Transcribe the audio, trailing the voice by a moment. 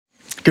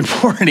Good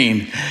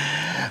morning.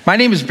 My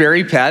name is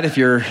Barry Pett, if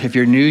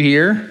you're new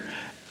here,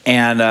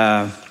 and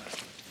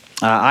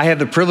I have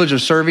the privilege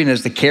of serving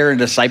as the care and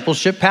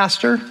discipleship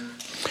pastor.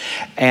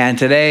 And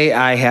today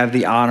I have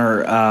the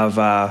honor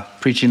of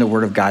preaching the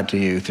Word of God to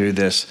you through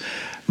this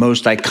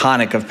most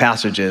iconic of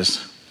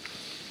passages.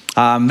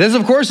 This,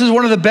 of course, is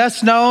one of the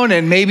best known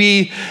and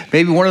maybe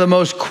one of the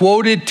most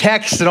quoted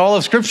texts in all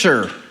of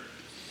Scripture.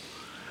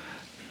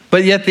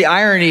 But yet the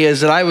irony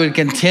is that I would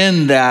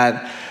contend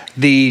that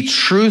the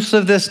truths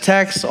of this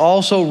text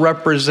also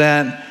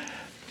represent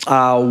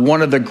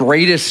one of the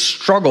greatest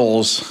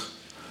struggles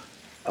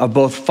of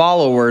both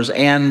followers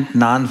and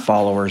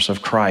non-followers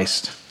of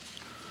Christ.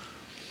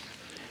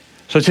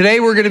 So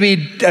today we're going to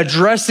be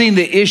addressing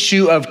the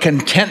issue of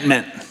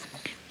contentment.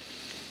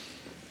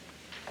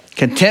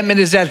 Contentment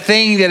is that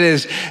thing that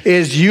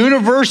is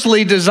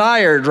universally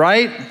desired,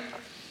 right?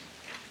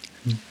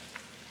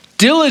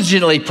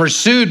 Diligently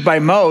pursued by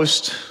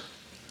most.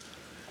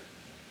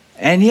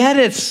 And yet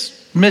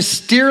it's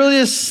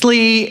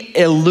mysteriously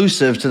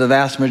elusive to the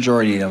vast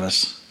majority of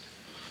us.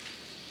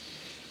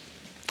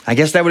 I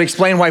guess that would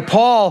explain why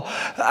Paul,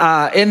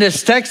 in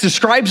this text,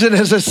 describes it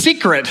as a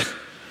secret.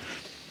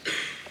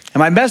 And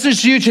my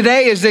message to you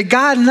today is that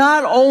God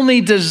not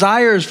only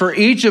desires for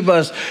each of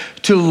us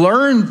to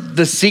learn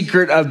the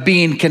secret of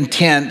being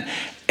content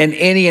in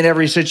any and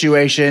every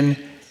situation,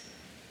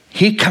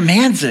 He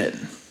commands it.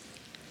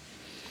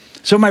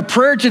 So my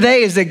prayer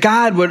today is that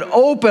God would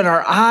open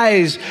our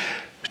eyes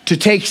to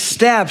take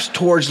steps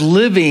towards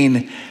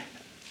living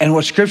in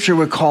what Scripture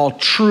would call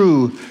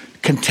true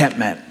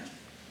contentment.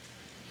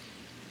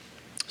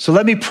 So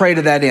let me pray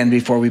to that end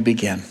before we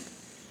begin.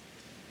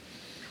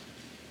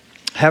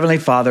 Heavenly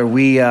Father,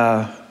 we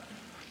know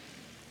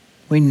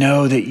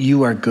that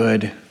you are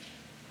good,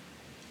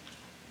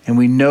 and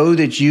we know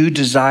that you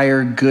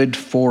desire good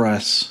for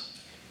us.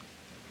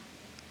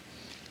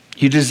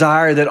 You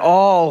desire that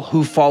all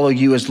who follow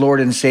you as Lord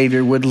and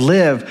Savior would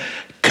live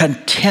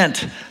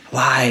content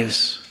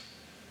lives.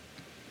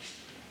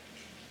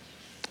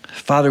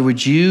 Father,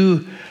 would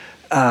you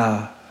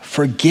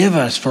forgive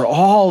us for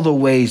all the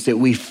ways that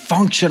we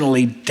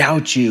functionally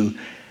doubt you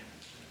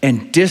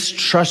and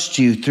distrust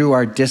you through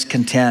our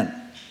discontent.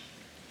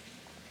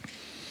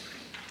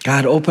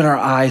 God, open our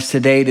eyes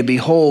today to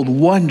behold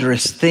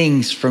wondrous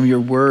things from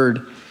your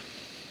word.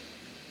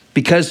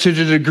 Because to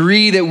the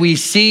degree that we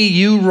see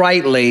you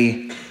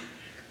rightly,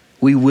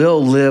 we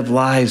will live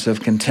lives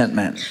of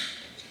contentment.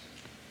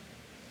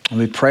 And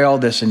we pray all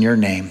this in your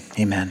name.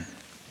 Amen.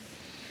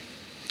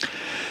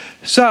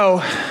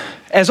 So,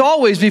 as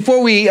always,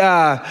 before we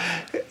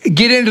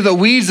get into the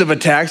weeds of a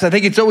text, I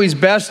think it's always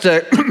best to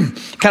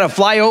kind of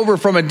fly over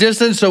from a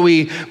distance so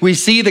we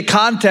see the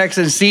context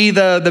and see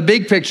the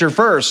big picture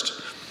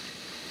first.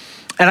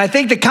 And I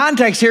think the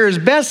context here is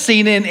best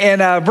seen in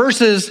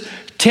verses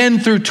 10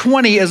 through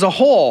 20 as a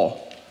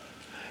whole.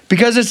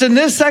 Because it's in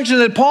this section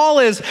that Paul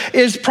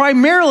is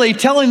primarily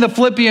telling the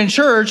Philippian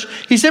church,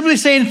 he's simply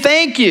saying,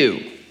 thank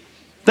you.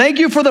 Thank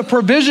you for the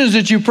provisions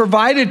that you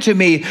provided to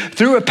me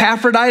through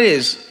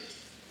Epaphroditus.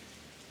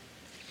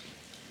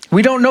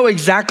 We don't know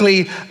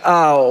exactly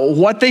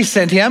what they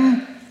sent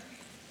him.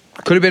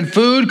 Could have been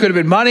food, could have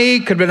been money,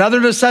 could have been other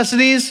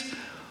necessities.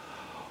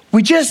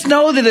 We just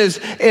know that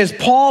as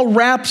Paul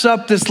wraps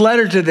up this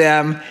letter to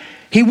them,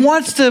 he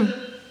wants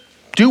to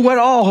do what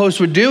all hosts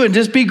would do and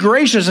just be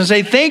gracious and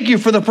say thank you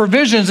for the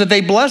provisions that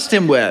they blessed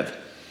him with.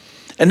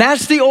 And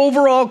that's the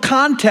overall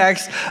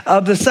context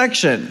of the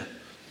section.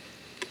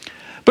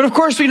 But of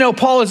course we know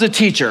Paul is a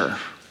teacher,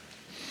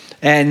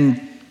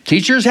 and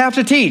teachers have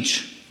to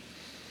teach.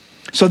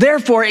 So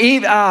therefore,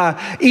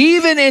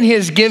 even in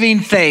his giving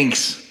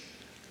thanks,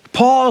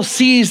 Paul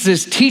sees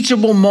this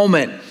teachable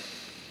moment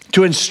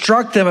to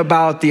instruct them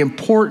about the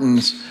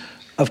importance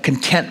of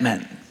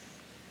contentment.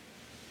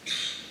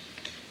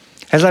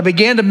 As I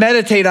began to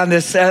meditate on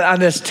this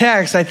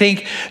text, I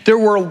think there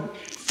were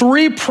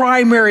three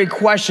primary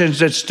questions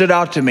that stood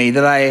out to me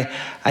that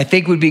I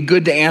think would be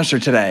good to answer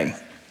today.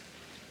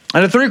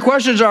 And the three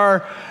questions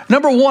are,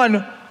 number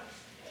one,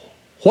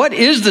 what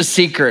is the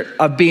secret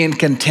of being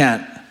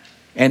content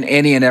in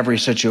any and every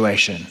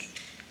situation?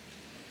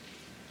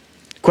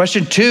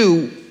 Question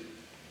two,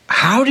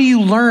 how do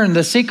you learn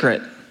the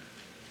secret?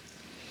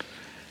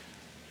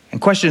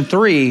 And question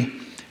three,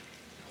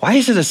 why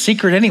is it a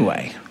secret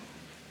anyway?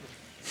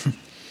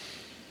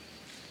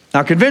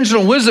 Now,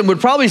 conventional wisdom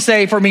would probably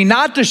say for me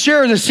not to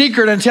share the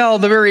secret until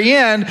the very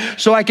end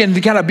so I can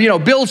kind of,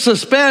 build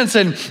suspense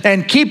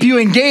and keep you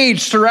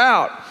engaged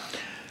throughout.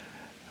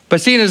 But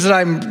seeing as that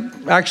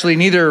I'm actually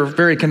neither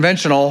very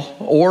conventional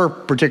or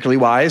particularly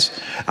wise,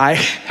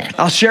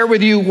 I'll share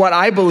with you what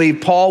I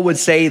believe Paul would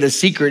say the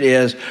secret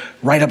is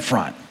right up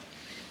front.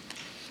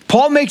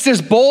 Paul makes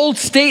this bold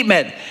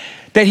statement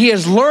that he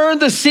has learned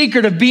the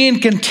secret of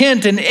being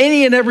content in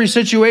any and every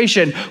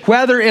situation,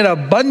 whether in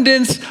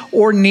abundance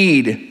or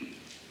need.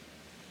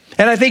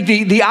 And I think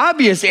the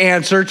obvious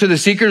answer to the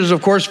secret is,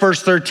 of course,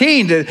 verse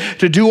 13,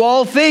 to do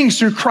all things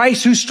through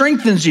Christ who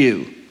strengthens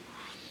you.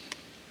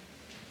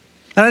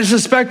 And I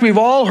suspect we've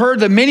all heard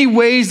the many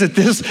ways that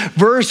this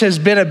verse has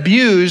been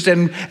abused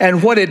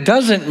and what it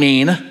doesn't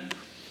mean.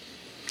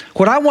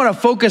 What I want to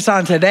focus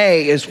on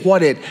today is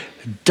what it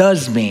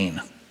does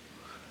mean.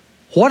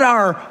 What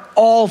are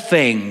all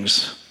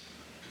things?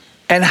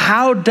 And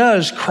how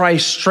does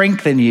Christ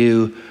strengthen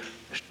you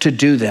to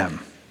do them?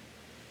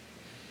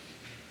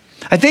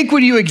 I think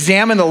when you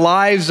examine the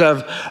lives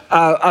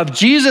of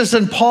Jesus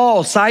and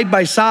Paul side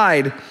by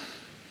side,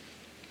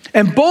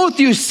 and both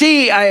you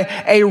see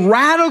a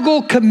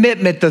radical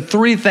commitment to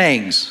three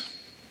things.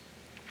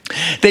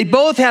 They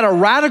both had a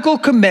radical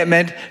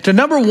commitment to,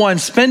 number one,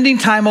 spending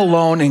time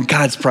alone in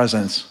God's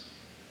presence.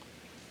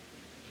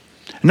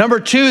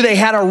 Number two, they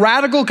had a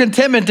radical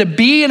contentment to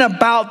being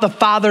about the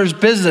Father's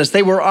business.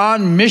 They were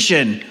on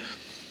mission.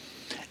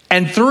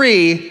 And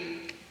three,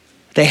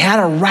 they had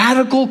a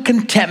radical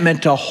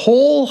contentment to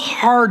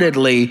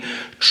wholeheartedly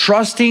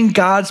trusting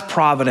God's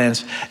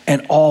providence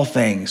in all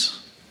things.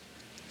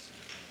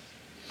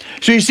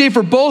 So you see,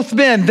 for both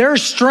men, their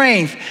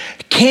strength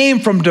came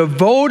from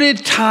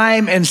devoted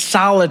time and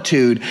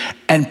solitude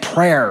and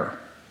prayer.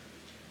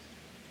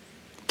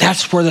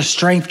 That's where the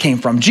strength came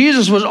from.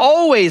 Jesus was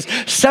always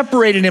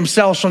separating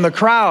himself from the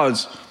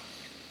crowds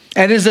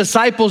and his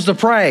disciples to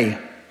pray.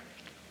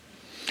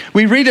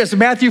 We read this in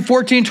Matthew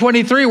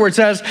 14:23, where it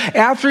says,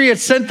 after he had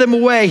sent them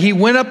away, he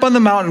went up on the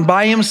mountain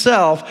by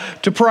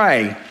himself to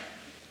pray.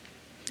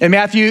 In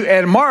Matthew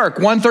and Mark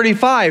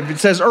 1:35, it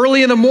says,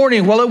 early in the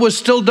morning, while it was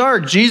still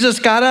dark, Jesus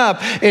got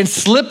up and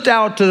slipped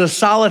out to the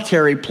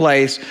solitary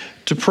place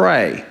to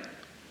pray.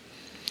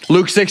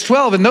 Luke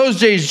 6:12, in those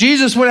days,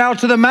 Jesus went out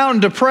to the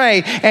mountain to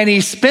pray, and he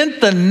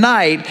spent the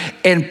night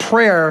in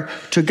prayer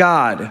to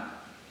God.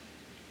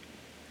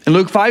 In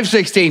Luke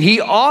 5:16, he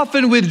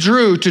often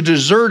withdrew to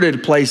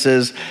deserted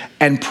places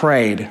and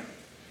prayed.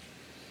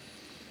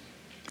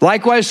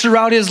 Likewise,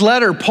 throughout his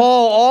letter,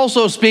 Paul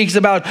also speaks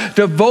about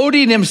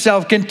devoting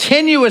himself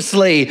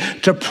continuously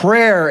to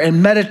prayer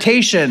and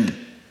meditation.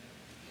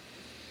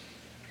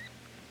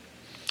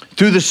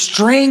 Through the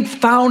strength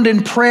found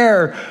in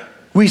prayer,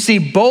 we see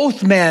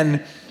both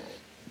men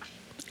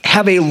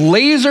have a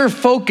laser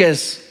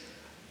focus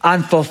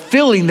on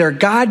fulfilling their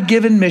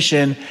God-given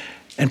mission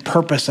and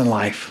purpose in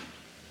life.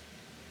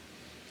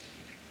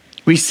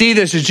 We see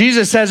this as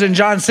Jesus says in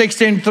John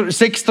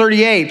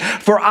 6:38,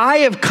 for I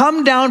have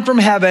come down from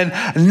heaven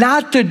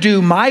not to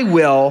do my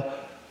will,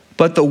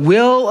 but the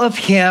will of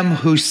him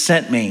who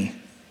sent me.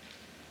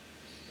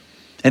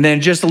 And then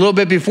just a little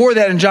bit before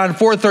that in John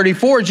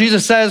 4:34,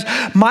 Jesus says,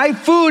 my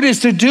food is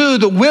to do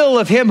the will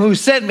of him who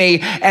sent me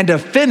and to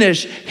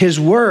finish his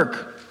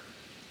work.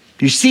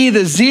 You see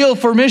the zeal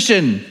for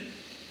mission.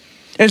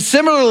 And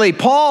similarly,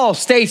 Paul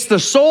states the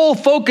sole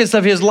focus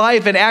of his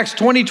life in Acts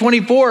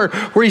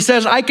 20:24, where he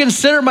says, I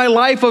consider my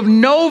life of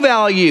no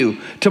value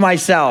to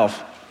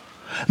myself.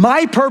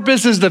 My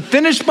purpose is to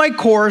finish my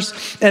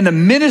course and the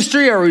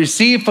ministry I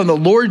received from the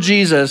Lord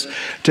Jesus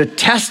to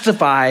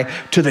testify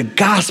to the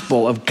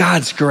gospel of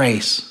God's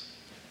grace.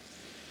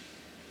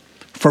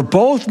 For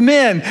both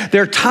men,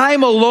 their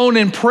time alone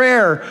in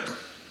prayer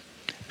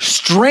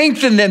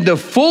strengthened them to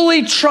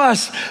fully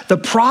trust the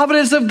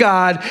providence of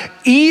God,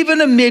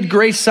 even amid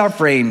great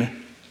suffering,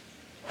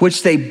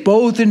 which they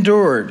both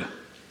endured.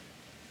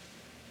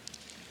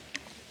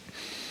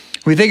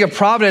 We think of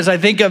providence, I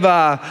think of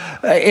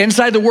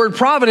inside the word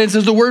providence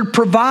is the word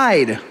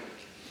provide.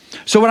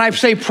 So when I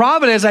say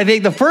providence, I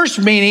think the first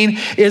meaning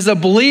is a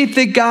belief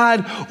that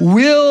God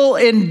will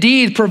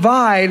indeed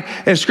provide,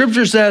 as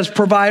Scripture says,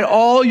 provide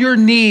all your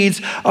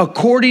needs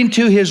according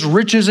to his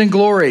riches and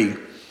glory,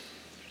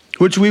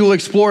 which we will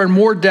explore in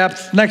more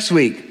depth next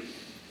week.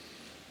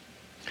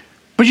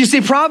 But you see,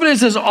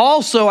 providence is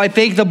also, I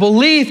think, the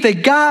belief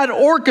that God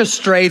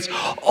orchestrates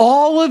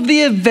all of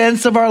the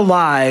events of our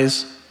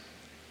lives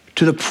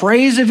to the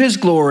praise of his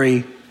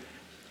glory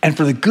and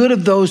for the good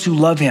of those who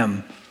love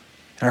him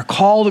and are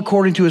called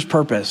according to his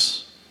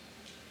purpose.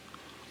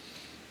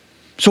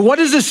 So what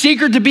is the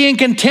secret to being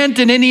content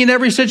in any and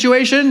every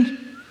situation?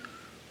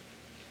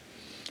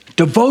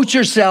 Devote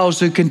yourselves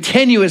to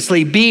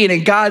continuously being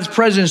in God's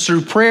presence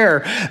through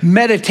prayer,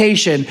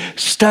 meditation,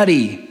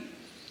 study.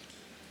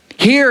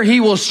 Here he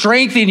will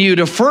strengthen you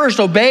to first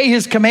obey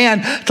his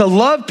command to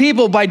love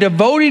people by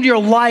devoting your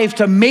life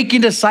to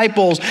making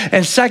disciples.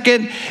 And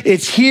second,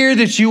 it's here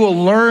that you will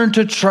learn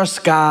to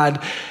trust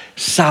God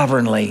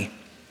sovereignly.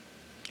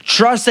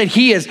 Trust that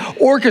he is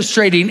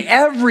orchestrating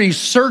every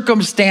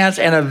circumstance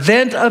and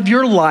event of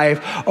your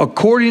life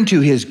according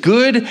to his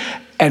good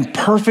and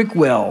perfect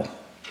will.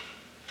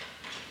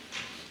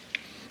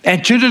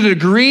 And to the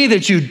degree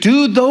that you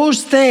do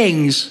those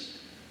things,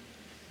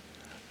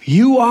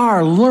 you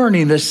are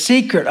learning the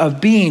secret of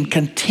being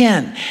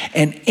content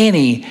in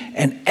any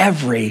and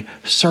every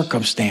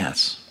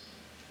circumstance.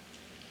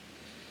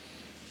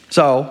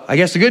 So I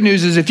guess the good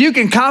news is if you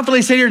can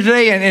confidently sit here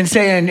today and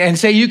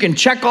say you can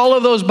check all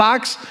of those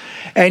boxes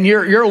and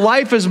your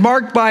life is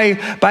marked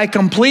by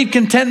complete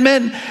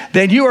contentment,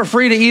 then you are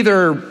free to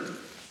either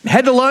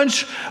head to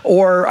lunch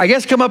or I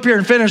guess come up here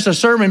and finish the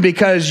sermon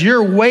because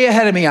you're way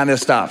ahead of me on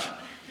this stuff.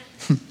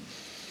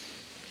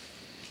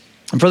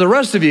 And for the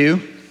rest of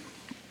you,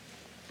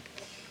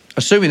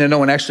 assuming that no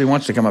one actually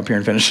wants to come up here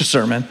and finish the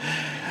sermon,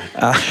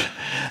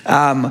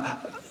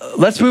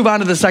 let's move on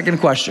to the second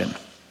question.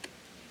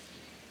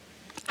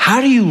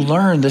 How do you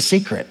learn the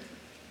secret?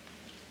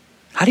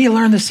 How do you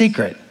learn the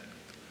secret?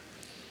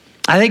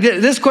 I think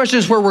that this question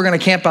is where we're going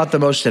to camp out the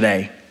most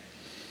today.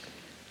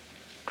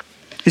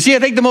 You see, I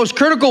think the most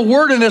critical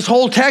word in this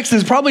whole text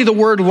is probably the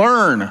word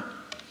learn.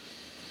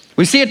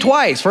 We see it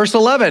twice. Verse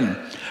 11,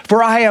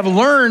 for I have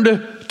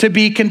learned to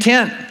be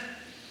content.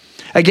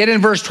 Again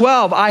in verse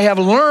 12, I have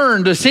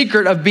learned the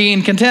secret of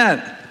being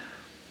content.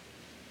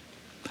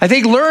 I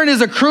think learn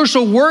is a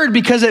crucial word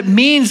because it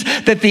means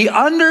that the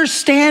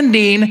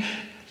understanding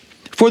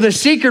for the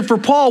secret for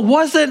Paul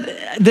wasn't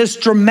this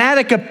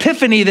dramatic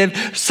epiphany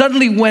that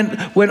suddenly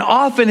went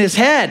off in his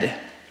head.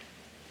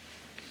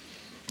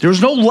 There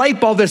was no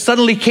light bulb that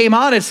suddenly came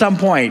on at some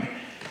point.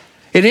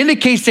 It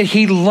indicates that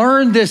he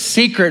learned this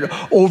secret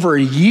over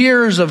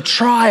years of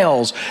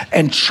trials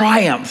and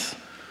triumph,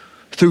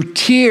 through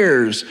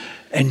tears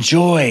and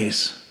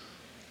joys.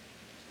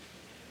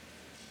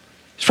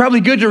 It's probably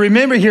good to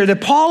remember here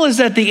that Paul is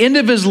at the end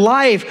of his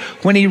life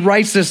when he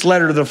writes this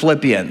letter to the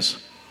Philippians.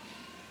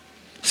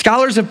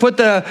 Scholars have put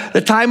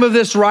the time of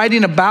this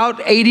writing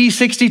about AD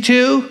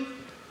 62,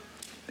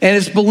 and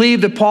it's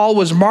believed that Paul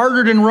was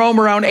martyred in Rome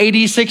around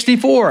AD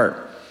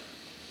 64.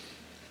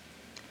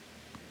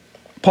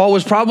 Paul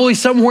was probably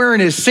somewhere in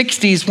his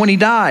 60s when he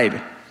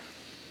died.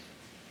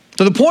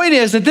 So the point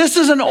is that this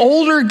is an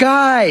older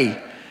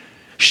guy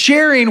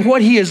sharing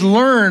what he has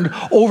learned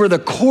over the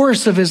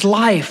course of his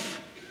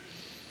life.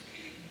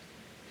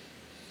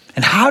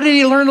 And how did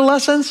he learn the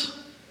lessons?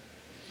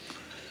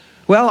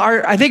 Well,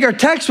 I think our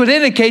text would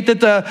indicate that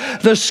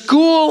the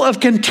school of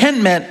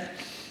contentment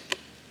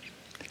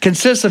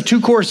consists of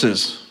two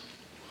courses.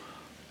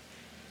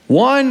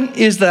 One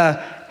is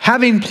the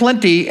having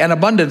plenty and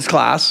abundance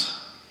class,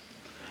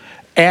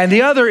 and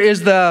the other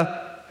is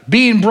the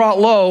being brought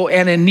low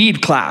and in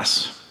need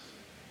class.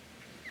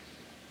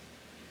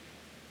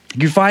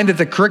 You find that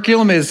the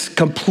curriculum is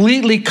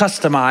completely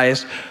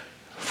customized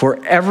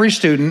for every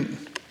student,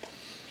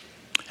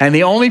 and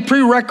the only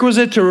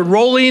prerequisite to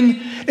enrolling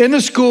in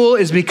the school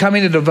is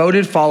becoming a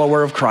devoted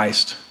follower of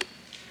Christ.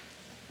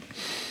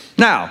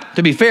 Now,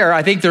 to be fair,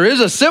 I think there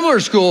is a similar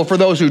school for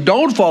those who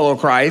don't follow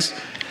Christ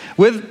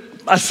with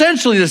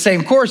essentially the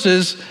same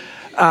courses,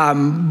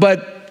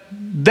 but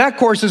that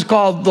course is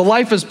called The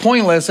Life is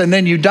Pointless and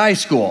Then You Die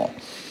School.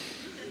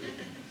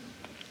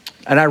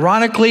 And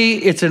ironically,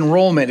 its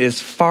enrollment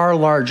is far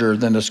larger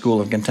than the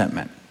School of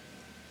Contentment.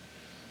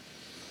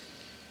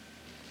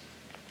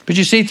 But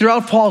you see,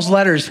 throughout Paul's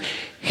letters,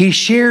 he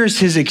shares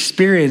his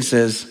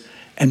experiences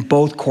in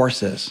both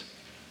courses.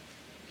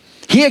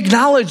 He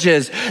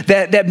acknowledges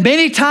that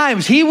many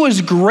times he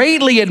was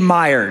greatly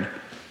admired.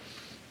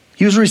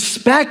 He was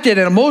respected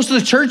in most of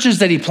the churches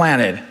that he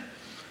planted.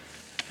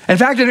 In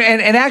fact, in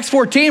Acts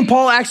 14,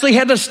 Paul actually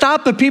had to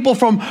stop the people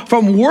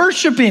from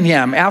worshiping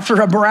him after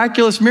a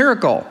miraculous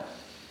miracle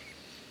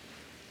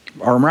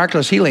or a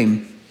miraculous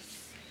healing.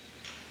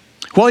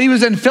 While he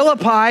was in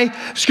Philippi,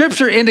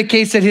 Scripture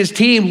indicates that his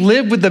team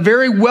lived with the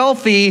very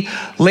wealthy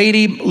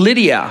lady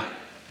Lydia.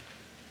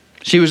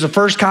 She was the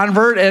first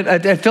convert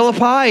at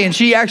Philippi, and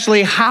she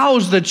actually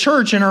housed the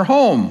church in her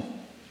home.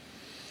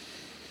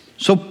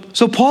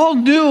 So Paul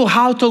knew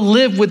how to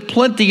live with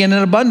plenty and in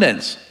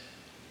abundance.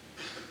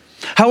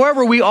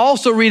 However, we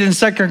also read in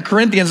 2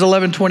 Corinthians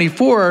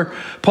 11:24,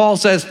 Paul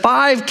says,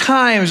 5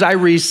 times I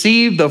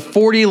received the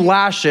 40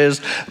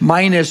 lashes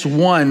minus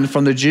 1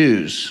 from the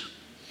Jews.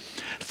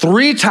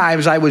 3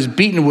 times I was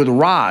beaten with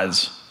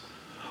rods.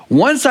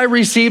 Once I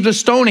received a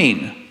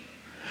stoning.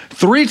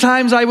 3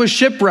 times I was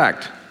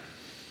shipwrecked.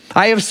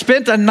 I have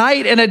spent a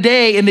night and a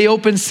day in the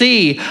open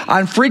sea.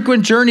 On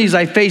frequent journeys,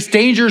 I faced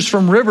dangers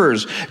from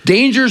rivers,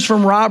 dangers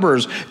from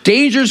robbers,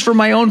 dangers from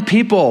my own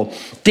people,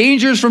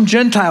 dangers from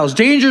Gentiles,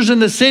 dangers in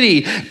the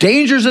city,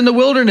 dangers in the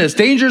wilderness,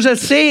 dangers at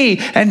sea,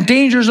 and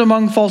dangers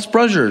among false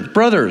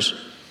brothers.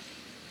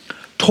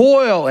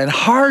 Toil and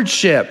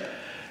hardship,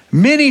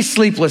 many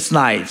sleepless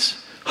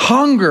nights,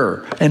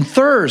 hunger and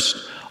thirst,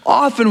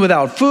 often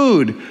without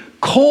food,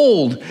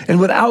 cold and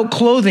without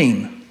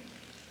clothing.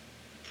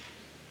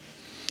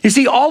 You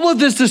see, all of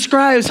this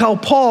describes how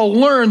Paul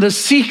learned the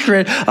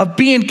secret of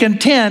being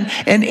content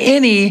in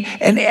any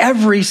and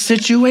every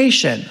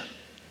situation.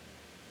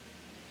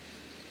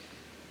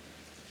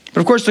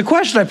 But of course, the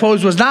question I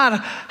posed was not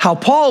how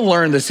Paul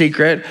learned the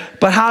secret,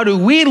 but how do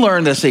we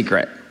learn the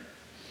secret?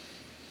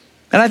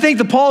 And I think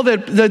the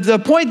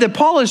point that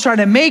Paul is trying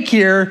to make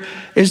here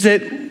is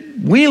that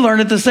we learn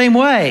it the same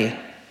way.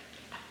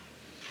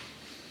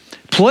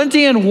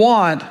 Plenty and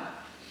want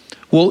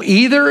will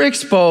either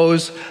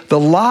expose the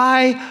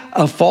lie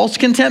of false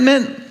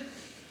contentment,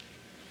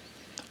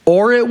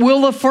 or it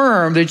will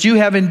affirm that you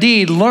have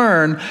indeed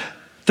learned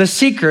the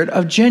secret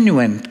of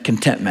genuine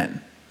contentment.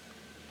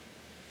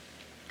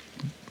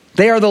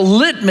 They are the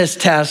litmus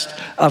test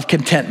of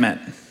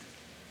contentment.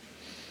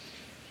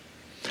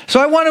 So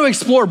I want to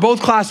explore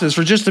both classes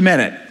for just a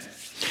minute.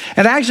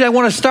 And actually, I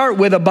want to start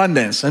with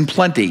abundance and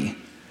plenty.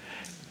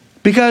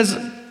 Because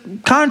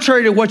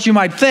contrary to what you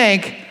might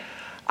think,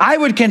 I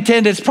would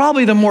contend it's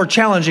probably the more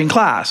challenging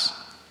class.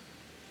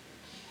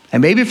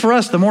 And maybe for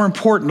us, the more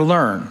important to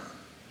learn.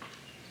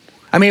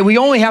 I mean, we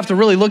only have to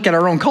really look at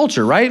our own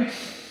culture, right?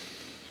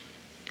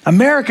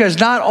 America is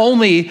not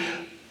only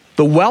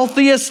the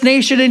wealthiest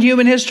nation in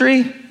human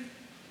history,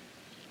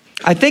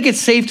 I think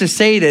it's safe to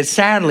say that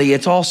sadly,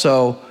 it's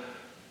also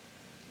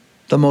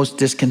the most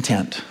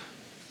discontent.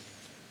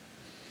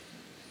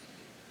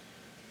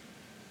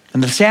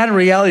 And the sad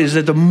reality is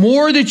that the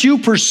more that you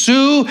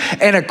pursue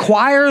and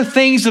acquire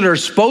things that are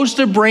supposed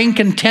to bring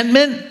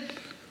contentment,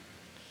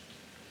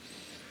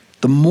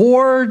 the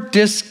more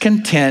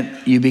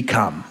discontent you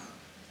become.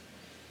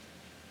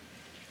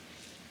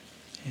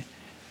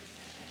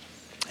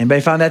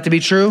 Anybody found that to be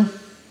true?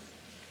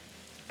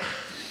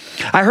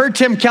 I heard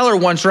Tim Keller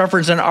once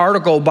reference an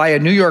article by a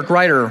New York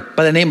writer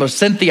by the name of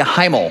Cynthia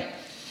Heimel.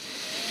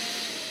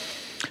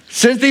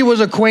 Cynthia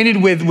was acquainted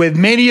with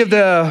many of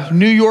the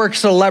New York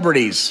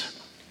celebrities.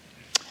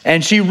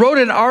 And she wrote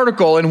an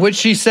article in which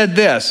she said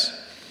this.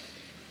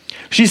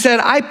 She said,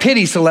 "I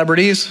pity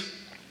celebrities.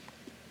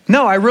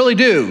 No, I really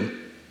do.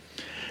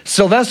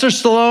 Sylvester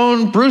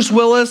Stallone, Bruce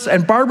Willis,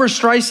 and Barbara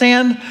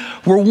Streisand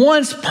were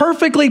once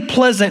perfectly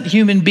pleasant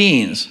human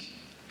beings.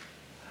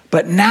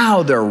 But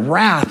now their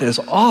wrath is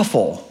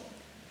awful.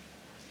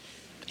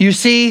 You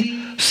see,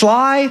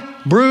 Sly,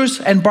 Bruce,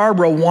 and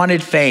Barbara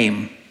wanted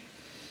fame.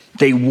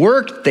 They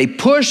worked, they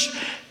pushed,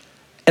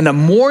 and the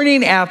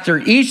morning after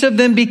each of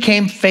them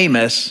became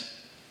famous,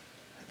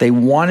 they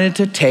wanted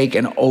to take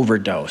an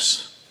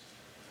overdose.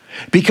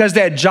 Because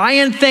that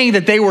giant thing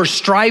that they were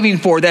striving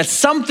for, that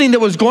something that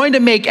was going to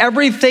make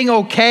everything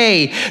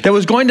okay, that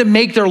was going to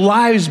make their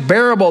lives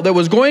bearable, that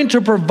was going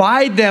to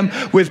provide them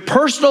with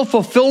personal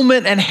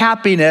fulfillment and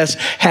happiness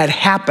had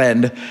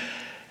happened,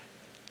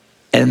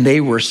 and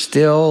they were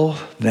still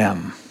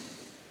them.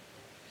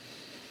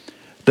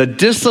 The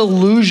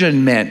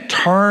disillusionment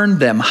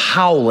turned them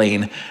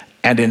howling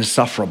and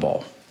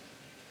insufferable."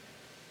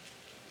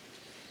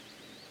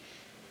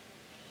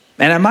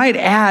 And I might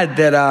add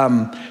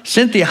that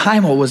Cynthia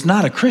Heimel was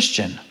not a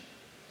Christian.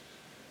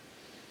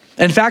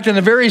 In fact, in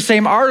the very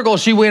same article,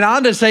 she went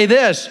on to say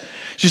this.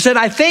 She said,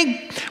 "I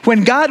think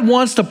when God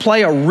wants to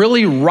play a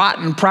really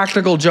rotten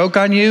practical joke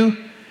on you,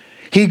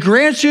 he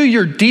grants you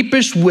your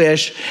deepest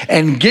wish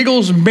and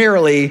giggles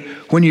merrily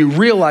when you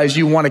realize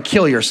you want to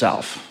kill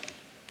yourself."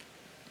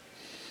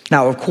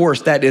 Now, of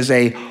course, that is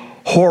a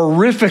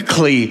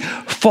horrifically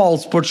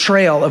false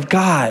portrayal of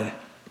God.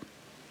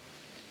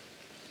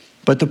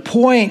 But the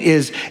point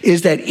is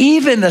that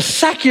even the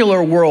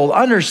secular world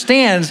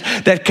understands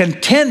that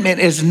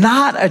contentment is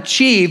not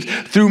achieved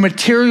through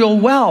material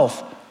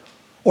wealth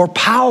or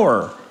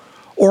power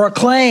or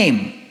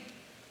acclaim.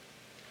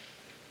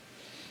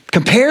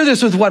 Compare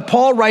this with what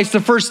Paul writes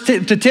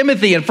to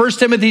Timothy in 1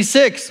 Timothy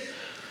 6,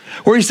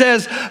 where he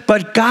says,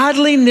 "But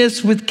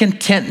godliness with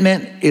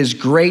contentment is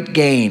great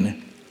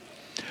gain.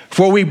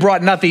 For we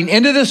brought nothing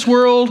into this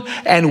world,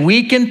 and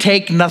we can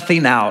take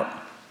nothing out.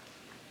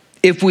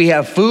 If we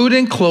have food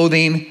and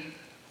clothing,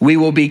 we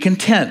will be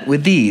content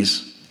with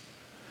these.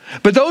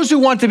 But those who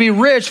want to be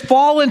rich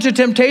fall into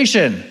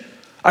temptation,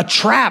 a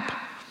trap,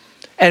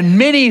 and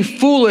many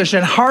foolish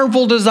and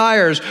harmful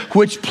desires,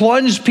 which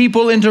plunge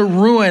people into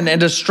ruin and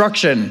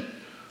destruction.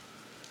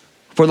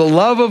 For the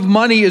love of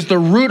money is the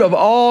root of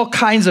all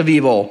kinds of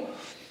evil.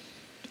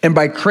 And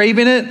by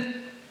craving it,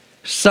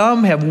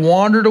 some have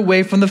wandered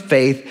away from the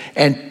faith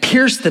and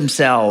pierced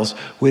themselves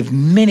with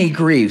many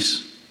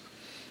griefs.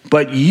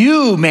 But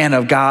you, man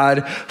of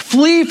God,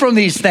 flee from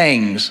these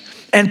things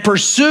and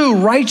pursue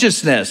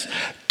righteousness,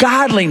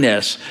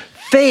 godliness,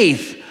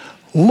 faith,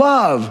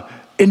 love,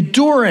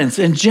 endurance,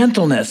 and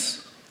gentleness."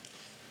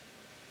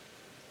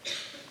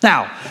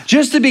 Now,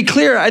 just to be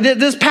clear,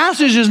 this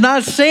passage is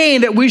not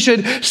saying that we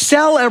should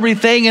sell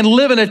everything and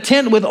live in a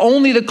tent with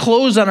only the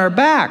clothes on our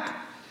back.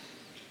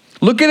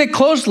 Look at it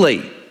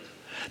closely.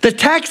 The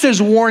text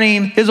is a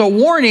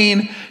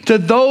warning to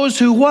those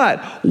who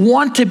what?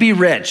 Want to be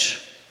rich.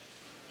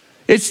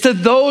 It's to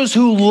those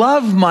who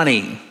love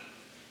money.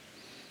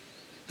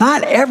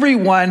 Not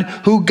everyone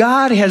who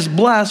God has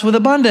blessed with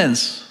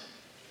abundance.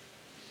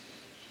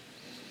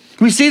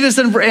 We see this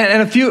in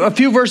a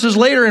few verses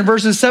later in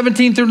verses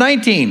 17 through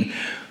 19,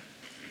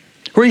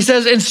 where he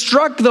says,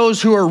 "Instruct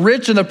those who are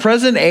rich in the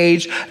present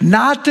age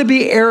not to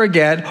be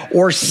arrogant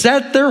or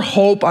set their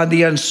hope on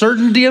the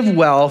uncertainty of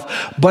wealth,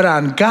 but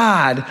on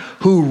God,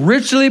 who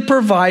richly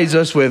provides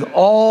us with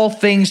all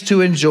things to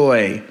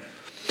enjoy.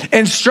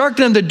 Instruct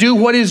them to do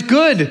what is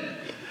good,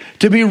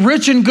 to be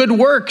rich in good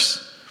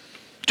works,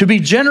 to be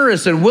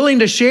generous and willing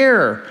to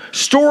share,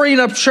 storing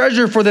up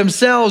treasure for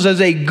themselves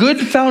as a good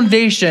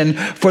foundation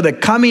for the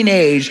coming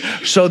age,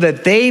 so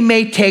that they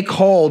may take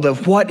hold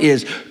of what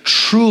is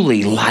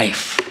truly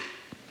life."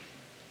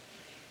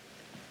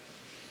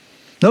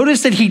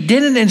 Notice that he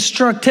didn't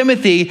instruct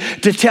Timothy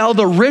to tell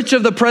the rich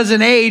of the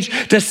present age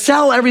to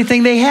sell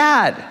everything they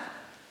had.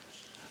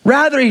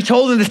 Rather, he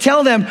told them to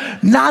tell them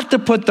not to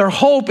put their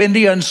hope in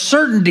the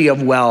uncertainty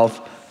of wealth,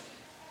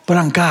 but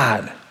on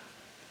God.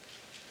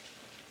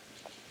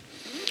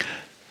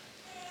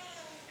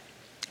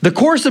 The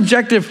course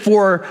objective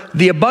for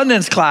the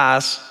abundance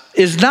class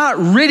is not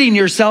ridding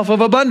yourself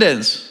of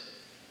abundance.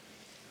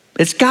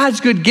 It's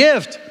God's good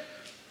gift.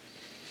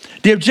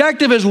 The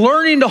objective is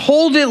learning to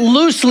hold it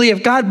loosely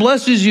if God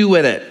blesses you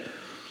with it.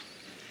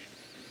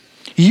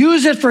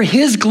 Use it for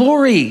His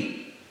glory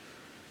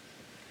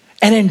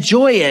and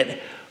enjoy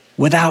it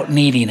without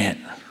needing it.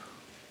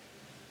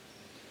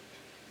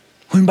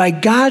 When by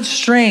God's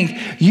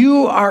strength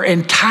you are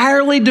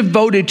entirely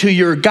devoted to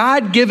your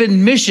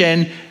God-given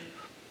mission,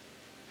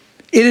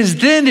 it is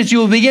then that you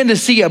will begin to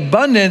see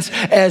abundance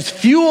as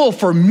fuel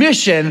for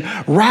mission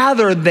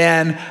rather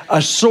than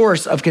a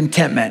source of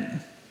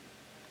contentment.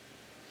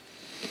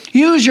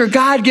 Use your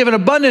God-given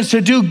abundance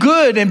to do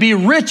good and be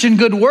rich in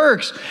good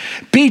works.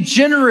 Be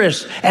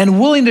generous and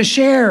willing to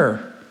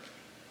share.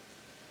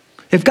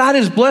 If God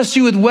has blessed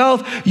you with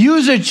wealth,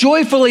 use it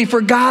joyfully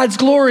for God's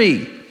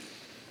glory,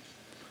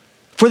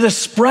 for the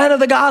spread of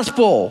the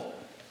gospel,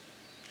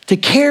 to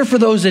care for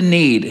those in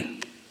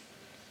need.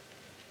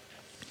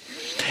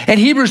 In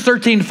Hebrews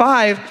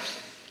 13:5,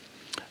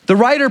 the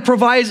writer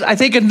provides, I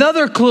think,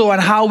 another clue on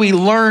how we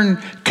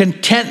learn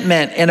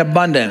contentment and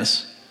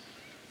abundance.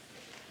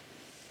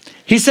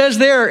 He says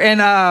there,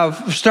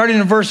 starting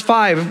in verse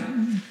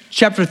 5,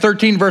 chapter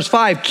 13, verse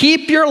 5,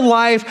 keep your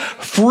life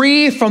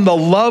free from the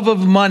love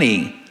of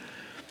money.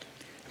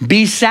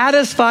 Be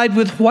satisfied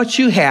with what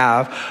you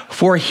have,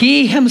 for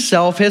He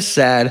Himself has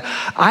said,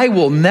 I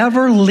will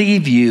never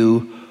leave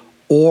you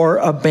or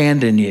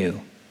abandon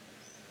you.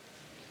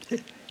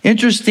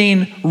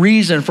 Interesting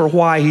reason for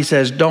why he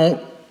says,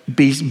 don't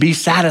be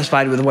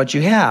satisfied with what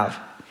you have.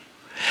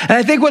 And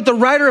I think what the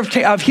writer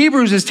of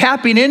Hebrews is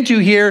tapping into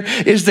here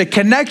is the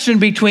connection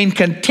between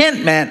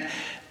contentment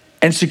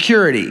and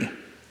security.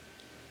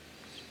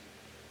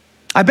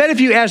 I bet if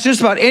you ask just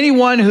about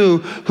anyone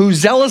who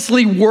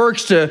zealously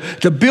works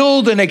to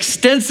build an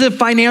extensive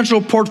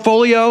financial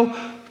portfolio,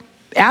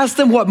 ask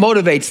them what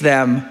motivates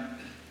them,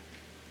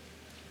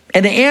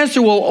 and the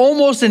answer will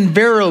almost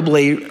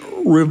invariably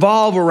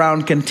revolve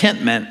around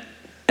contentment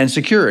and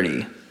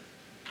security.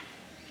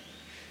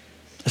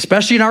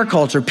 Especially in our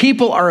culture,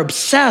 people are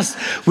obsessed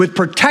with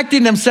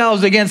protecting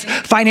themselves against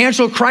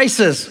financial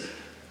crisis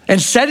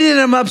and setting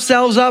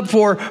themselves up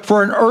for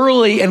an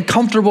early and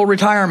comfortable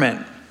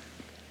retirement.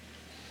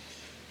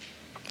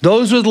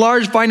 Those with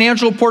large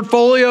financial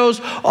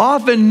portfolios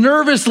often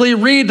nervously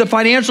read the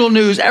financial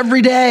news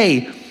every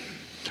day,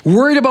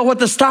 worried about what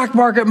the stock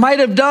market might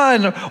have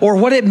done or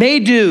what it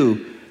may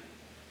do,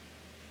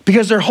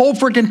 because their hope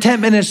for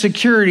contentment and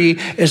security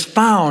is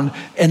found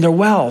in their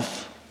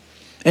wealth.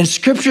 And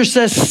Scripture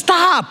says,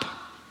 stop.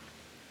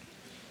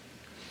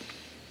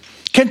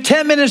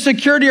 Contentment and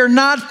security are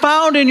not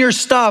found in your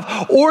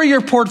stuff or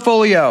your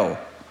portfolio.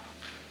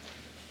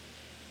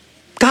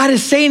 God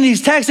is saying in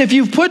these texts, if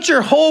you've put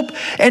your hope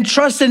and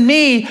trust in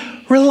me,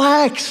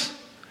 relax.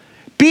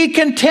 Be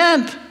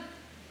content.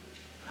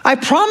 I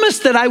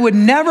promised that I would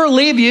never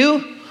leave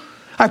you.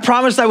 I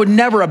promised I would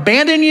never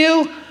abandon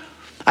you.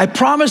 I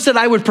promised that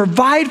I would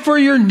provide for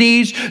your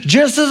needs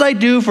just as I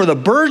do for the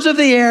birds of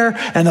the air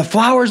and the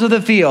flowers of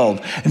the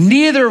field,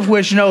 neither of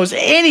which knows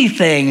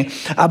anything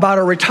about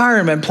a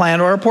retirement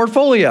plan or a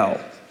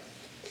portfolio.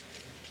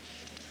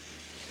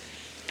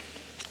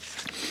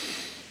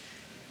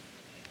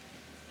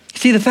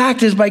 See, the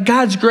fact is, by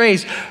God's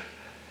grace,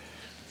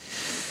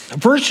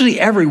 virtually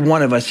every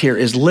one of us here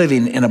is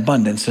living in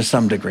abundance to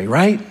some degree,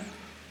 right?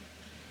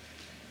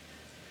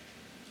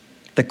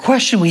 The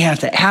question we have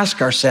to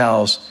ask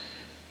ourselves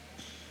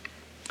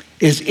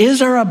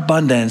is our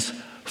abundance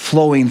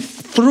flowing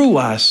through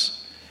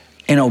us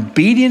in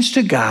obedience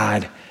to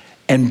God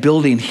and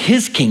building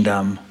His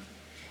kingdom,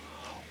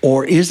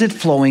 or is it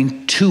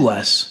flowing to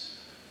us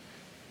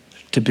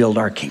to build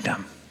our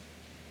kingdom?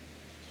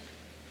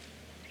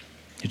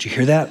 Did you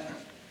hear that?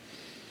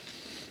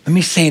 Let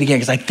me say it again,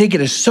 because I think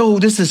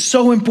this is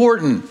so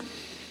important.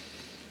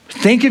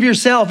 Think of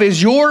yourself.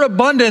 Is your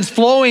abundance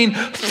flowing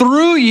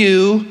through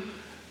you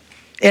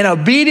in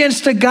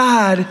obedience to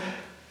God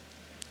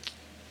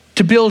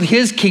to build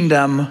His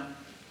kingdom?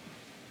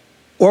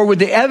 Or would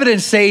the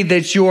evidence say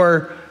that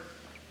your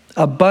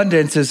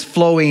abundance is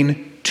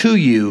flowing to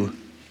you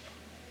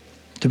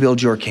to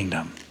build your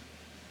kingdom?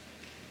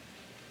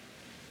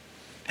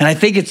 And I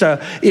think it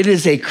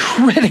is a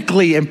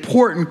critically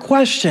important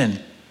question.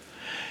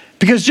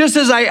 Because just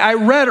as I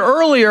read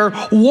earlier,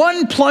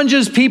 one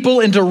plunges people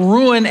into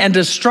ruin and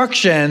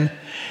destruction,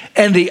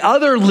 and the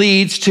other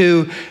leads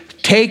to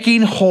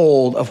taking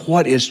hold of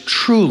what is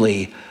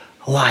truly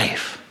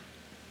life.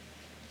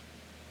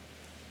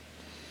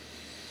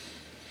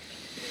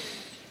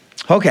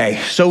 Okay,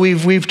 so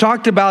we've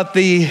talked about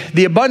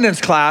the abundance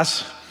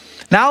class.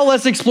 Now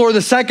let's explore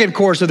the second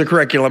course of the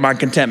curriculum on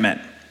contentment.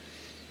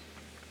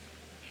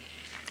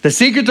 The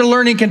secret to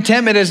learning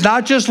contentment is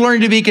not just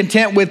learning to be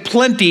content with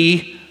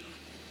plenty,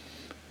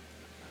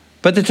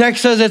 But the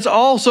text says it's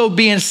also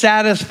being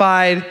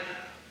satisfied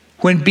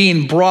when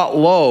being brought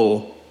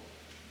low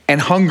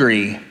and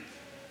hungry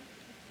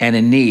and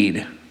in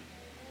need.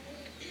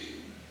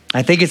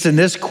 I think it's in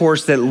this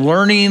course that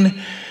learning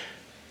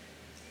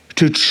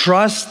to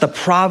trust the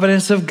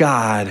providence of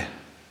God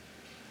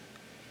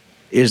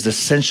is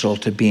essential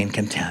to being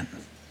content.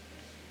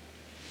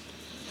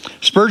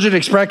 Spurgeon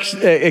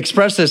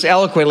expressed this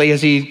eloquently,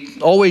 as he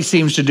always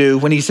seems to do,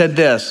 when he said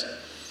this.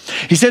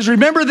 He says,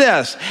 "Remember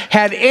this,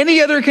 had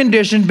any other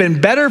condition been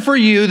better for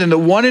you than the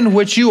one in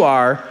which you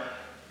are,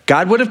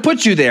 God would have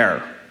put you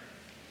there.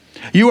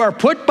 You are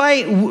put by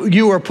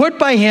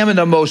him in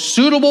the most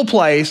suitable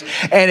place,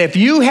 and if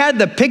you had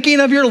the picking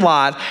of your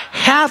lot,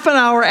 half an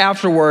hour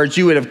afterwards,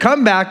 you would have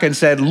come back and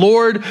said,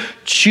 'Lord,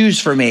 choose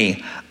for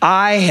me.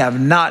 I have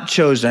not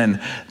chosen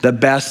the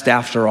best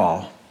after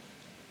all.'"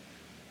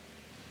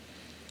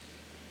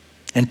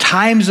 In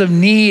times of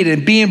need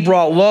and being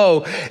brought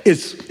low,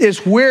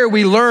 it's where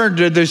we learn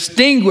to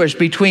distinguish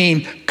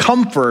between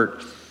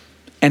comfort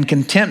and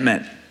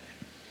contentment.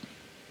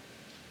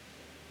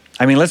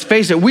 I mean, let's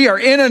face it, we are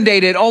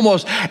inundated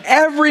almost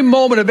every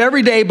moment of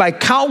every day by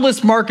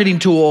countless marketing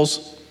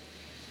tools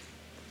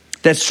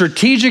that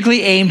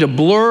strategically aim to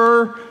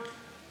blur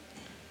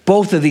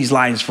both of these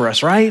lines for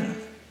us, right?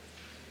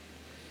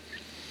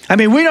 I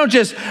mean, we don't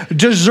just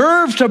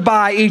deserve to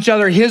buy each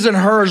other his and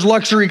hers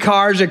luxury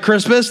cars at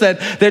Christmas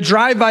that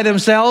drive by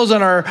themselves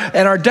and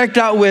are decked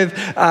out with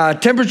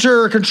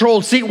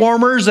temperature-controlled seat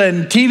warmers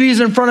and TVs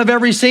in front of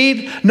every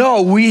seat.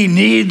 No, we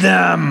need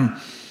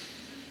them.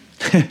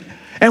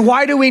 And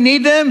why do we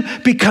need them?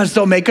 Because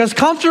they'll make us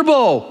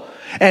comfortable.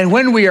 And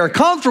when we are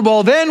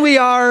comfortable, then we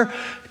are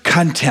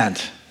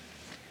content.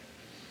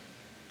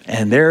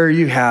 And there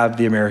you have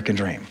the American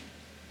dream.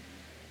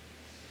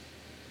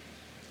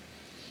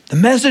 The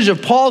message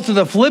of Paul to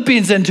the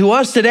Philippians and to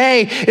us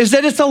today is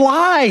that it's a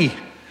lie.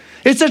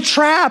 It's a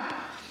trap.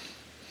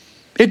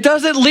 It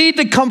doesn't lead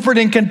to comfort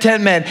and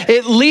contentment.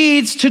 It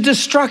leads to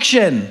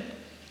destruction.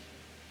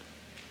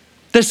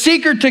 The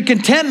secret to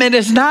contentment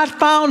is not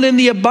found in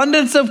the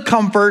abundance of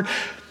comfort.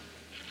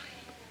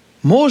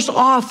 Most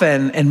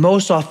often and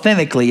most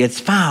authentically, it's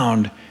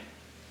found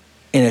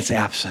in its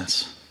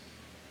absence.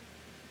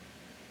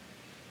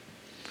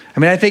 I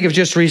mean, I think of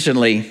just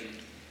recently,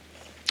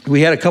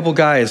 we had a couple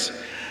guys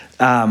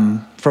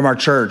from our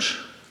church.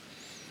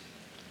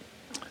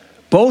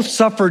 Both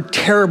suffered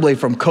terribly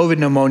from COVID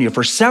pneumonia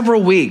for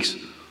several weeks.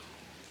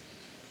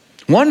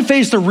 One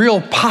faced the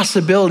real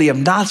possibility of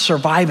not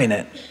surviving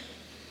it.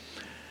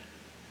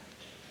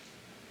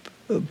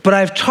 But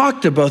I've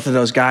talked to both of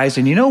those guys,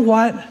 and you know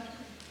what?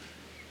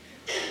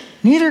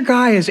 Neither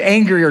guy is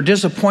angry or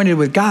disappointed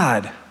with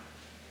God.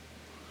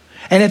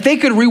 And if they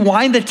could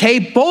rewind the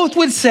tape, both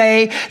would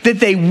say that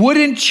they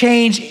wouldn't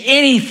change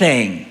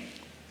anything.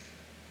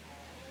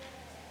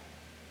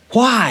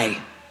 Why?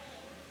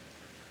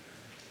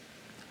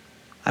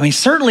 I mean,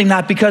 certainly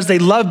not because they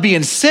love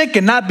being sick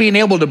and not being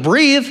able to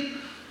breathe.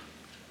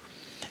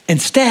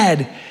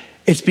 Instead,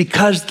 it's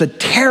because the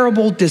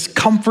terrible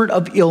discomfort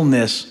of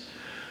illness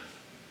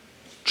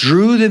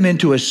drew them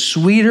into a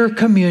sweeter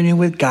communion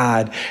with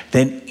God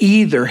than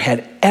either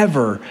had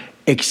ever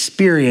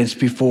experienced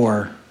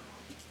before.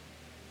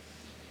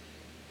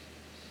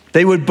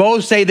 They would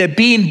both say that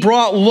being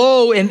brought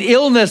low in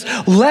illness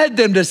led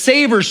them to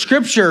savor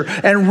Scripture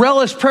and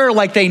relish prayer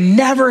like they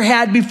never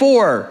had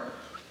before.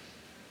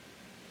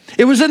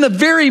 It was in the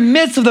very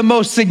midst of the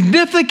most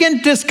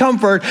significant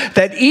discomfort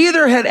that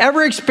either had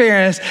ever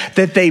experienced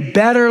that they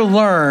better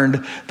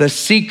learned the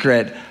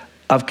secret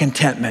of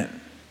contentment.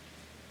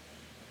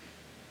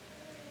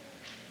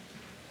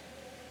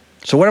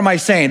 So what am I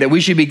saying? That we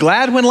should be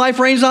glad when life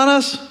rains on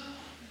us?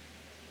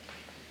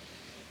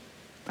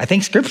 I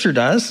think Scripture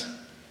does.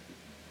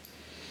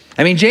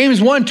 I mean, James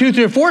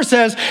 1:2-4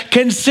 says,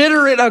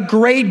 "Consider it a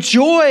great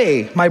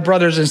joy, my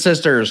brothers and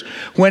sisters,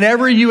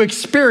 whenever you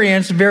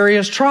experience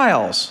various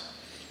trials.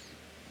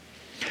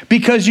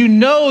 Because you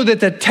know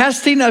that the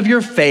testing of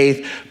your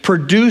faith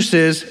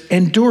produces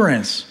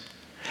endurance.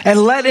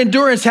 And let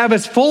endurance have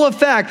its full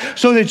effect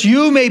so that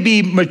you may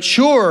be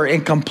mature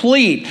and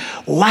complete,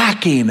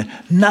 lacking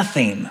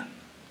nothing."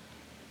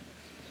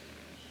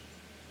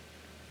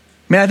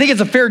 I mean, I think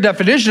it's a fair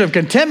definition of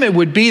contentment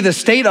would be the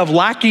state of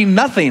lacking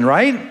nothing,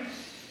 right?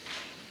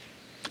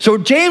 So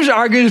James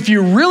argues if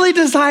you really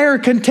desire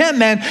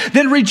contentment,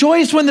 then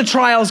rejoice when the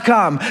trials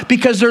come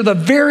because they're the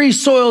very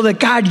soil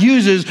that God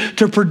uses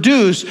to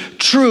produce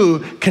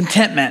true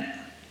contentment.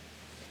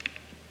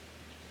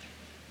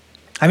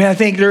 I mean, I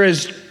think there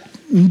is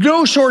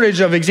no shortage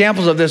of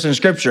examples of this in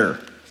Scripture.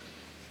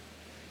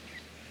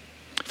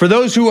 For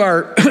those who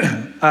are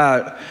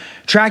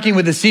tracking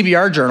with the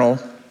CBR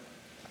Journal,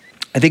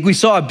 I think we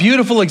saw a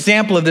beautiful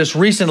example of this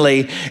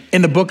recently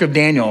in the book of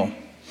Daniel.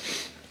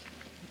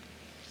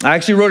 I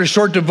actually wrote a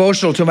short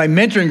devotional to my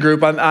mentoring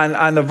group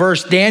on the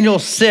verse Daniel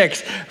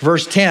 6,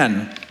 verse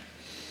 10.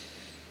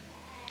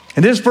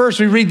 In this verse,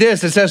 we read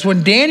this. It says,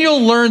 "When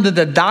Daniel learned that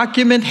the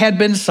document had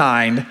been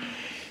signed,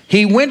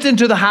 he went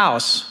into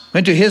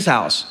his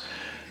house.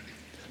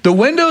 The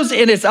windows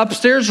in its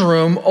upstairs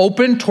room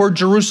opened toward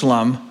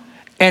Jerusalem,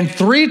 and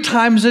 3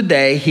 times a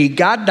day he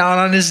got down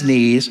on his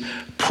knees,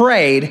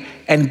 prayed,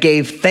 and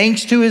gave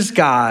thanks to his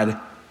God,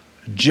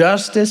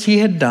 just as he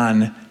had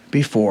done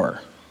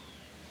before.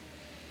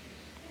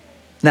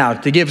 Now,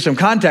 to give some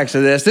context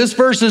to this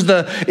verse is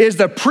the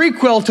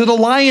prequel to the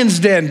lion's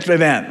den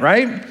event,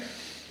 right?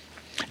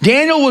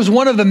 Daniel was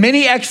one of the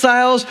many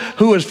exiles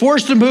who was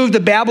forced to move to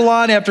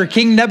Babylon after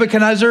King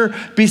Nebuchadnezzar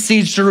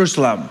besieged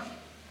Jerusalem.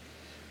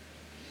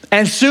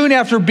 And soon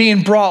after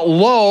being brought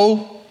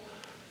low,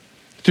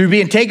 through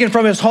being taken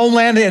from his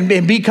homeland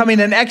and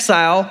becoming an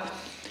exile,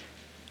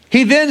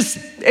 he then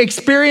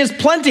experienced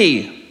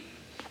plenty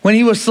when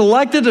he was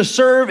selected to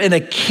serve in a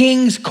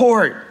king's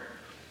court.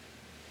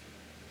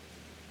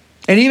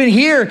 And even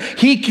here,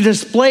 he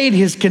displayed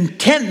his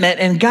contentment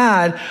in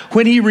God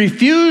when he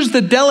refused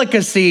the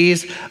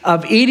delicacies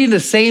of eating the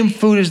same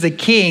food as the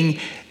king.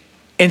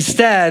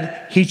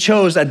 Instead, he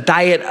chose a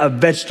diet of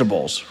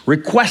vegetables,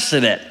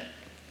 requested it.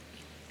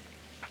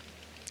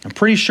 I'm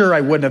pretty sure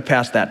I wouldn't have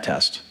passed that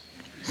test.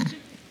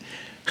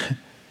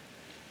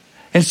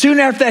 And soon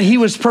after that, he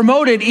was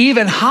promoted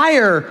even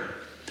higher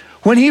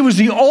when he was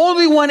the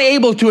only one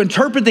able to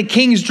interpret the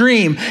king's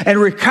dream and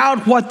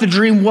recount what the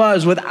dream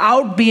was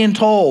without being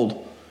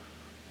told.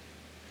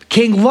 The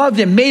king loved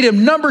him, made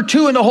him number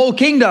 2 in the whole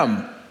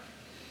kingdom.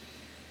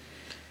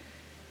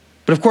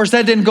 But of course,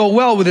 that didn't go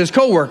well with his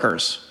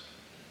co-workers.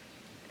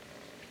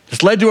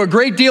 This led to a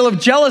great deal of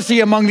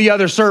jealousy among the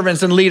other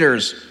servants and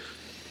leaders,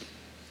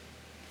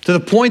 to the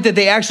point that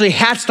they actually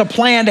hatched a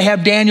plan to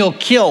have Daniel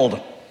killed.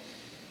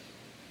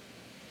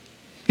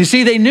 You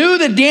see, they knew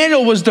that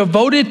Daniel was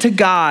devoted to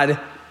God,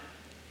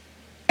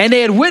 and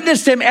they had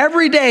witnessed him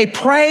every day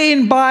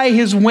praying by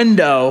his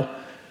window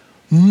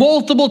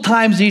multiple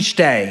times each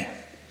day.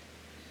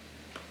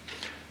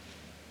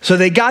 So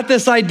they got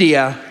this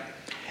idea,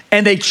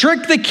 and they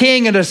tricked the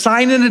king into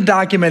signing a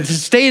document that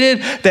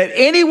stated that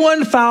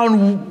anyone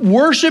found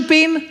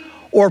worshiping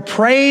or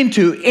praying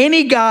to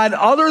any god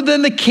other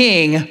than the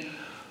king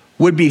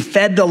would be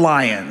fed to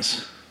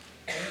lions.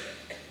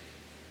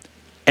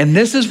 And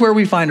this is where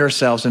we find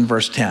ourselves in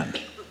verse 10.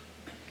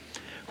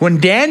 When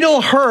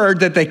Daniel heard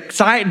that the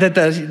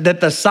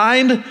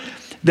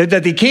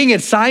king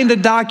had signed the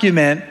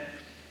document,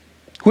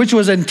 which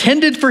was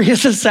intended for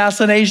his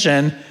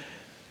assassination,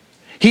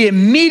 he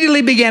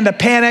immediately began to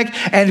panic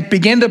and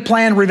began to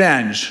plan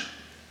revenge.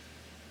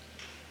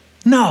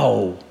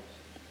 No,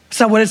 that's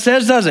not what it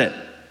says, does it?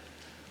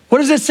 What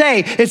does it say?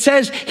 It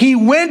says he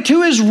went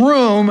to his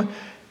room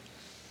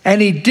and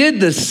he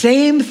did the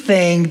same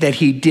thing that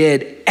he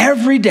did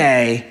every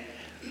day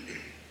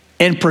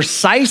in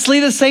precisely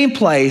the same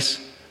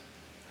place,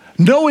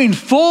 knowing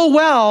full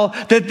well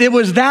that it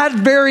was that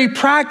very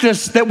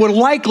practice that would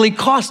likely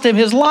cost him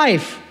his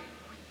life.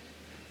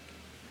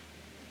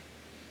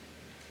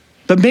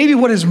 But maybe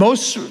what is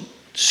most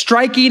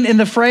striking in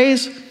the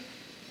phrase,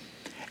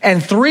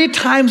 and 3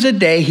 times a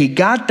day he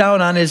got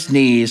down on his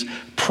knees,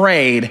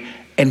 prayed,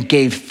 and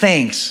gave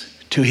thanks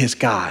to his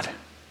God.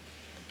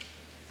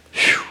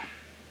 Whew.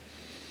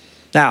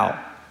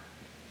 Now,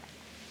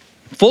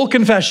 full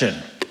confession.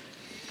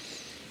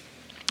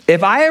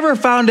 If I ever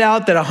found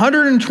out that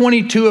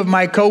 122 of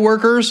my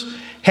coworkers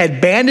had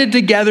banded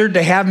together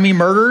to have me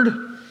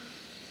murdered,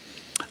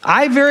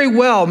 I very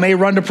well may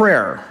run to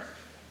prayer.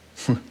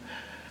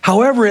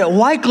 However, it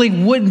likely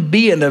wouldn't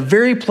be in the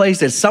very place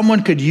that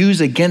someone could use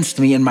against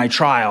me in my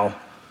trial.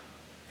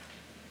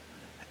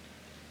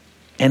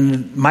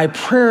 And my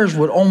prayers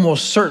would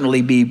almost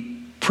certainly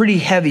be pretty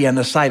heavy on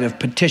the side of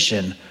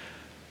petition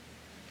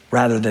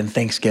rather than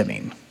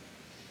thanksgiving.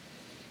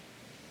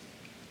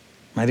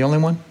 Am I the only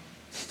one?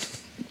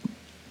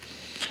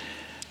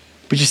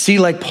 But you see,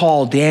 like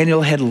Paul,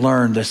 Daniel had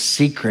learned the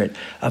secret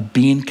of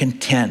being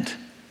content.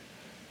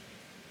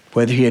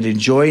 Whether he had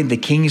enjoyed the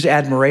king's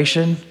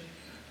admiration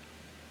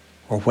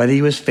or whether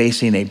he was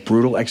facing a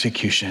brutal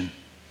execution.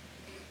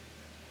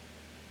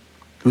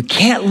 We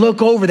can't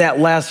look over that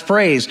last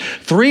phrase.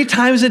 3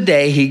 times a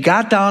day, he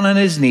got down on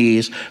his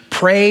knees,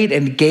 prayed,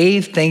 and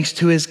gave thanks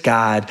to his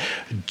God,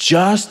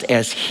 just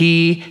as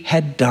he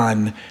had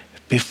done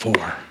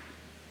before.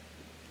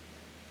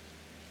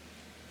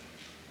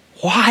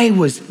 Why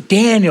was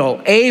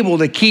Daniel able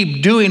to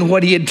keep doing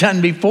what he had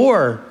done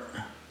before,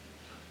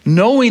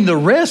 knowing the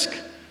risk?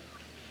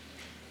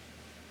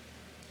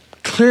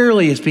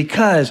 Clearly, it's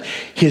because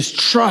his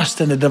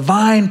trust in the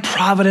divine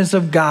providence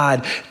of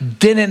God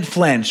didn't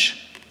flinch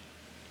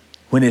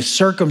when his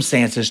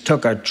circumstances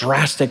took a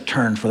drastic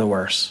turn for the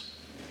worse.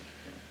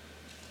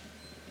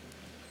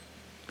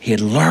 He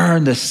had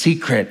learned the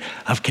secret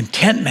of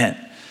contentment.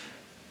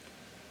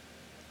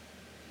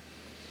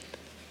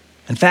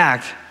 In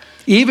fact,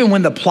 even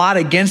when the plot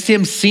against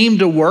him seemed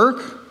to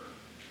work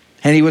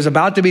and he was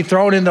about to be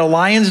thrown into the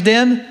lion's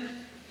den,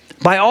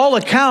 by all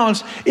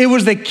accounts, it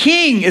was the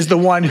king is the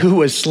one who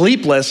was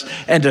sleepless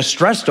and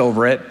distressed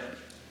over it,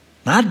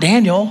 not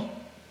Daniel.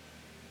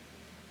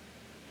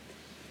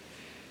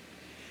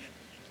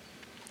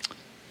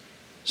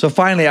 So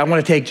finally, I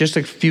want to take just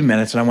a few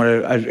minutes and I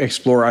want to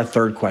explore our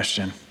third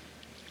question.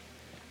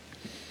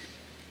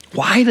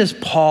 Why does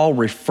Paul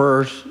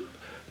refer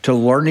to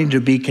learning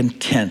to be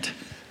content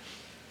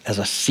as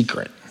a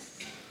secret?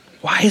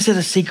 Why is it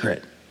a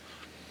secret?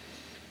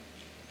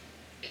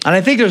 And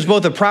I think there's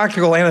both a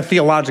practical and a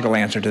theological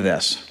answer to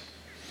this.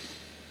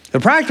 The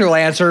practical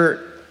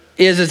answer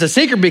is it's a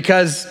secret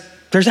because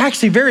there's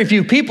actually very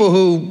few people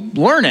who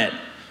learn it.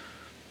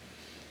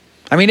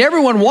 I mean,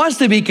 everyone wants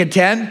to be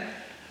content,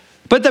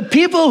 but the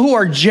people who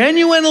are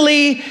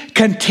genuinely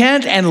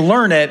content and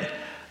learn it,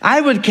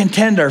 I would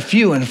contend are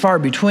few and far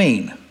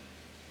between. And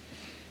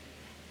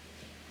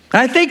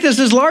I think this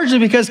is largely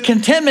because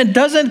contentment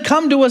doesn't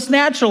come to us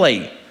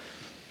naturally.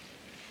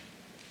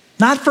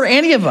 Not for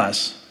any of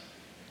us,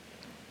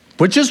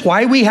 which is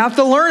why we have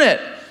to learn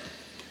it.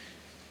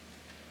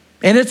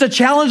 And it's a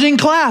challenging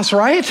class,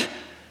 right?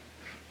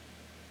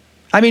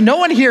 I mean, no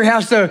one here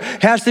has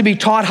to be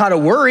taught how to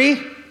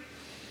worry.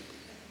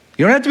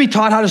 You don't have to be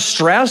taught how to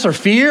stress or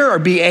fear or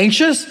be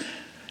anxious.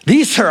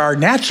 These are our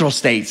natural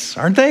states,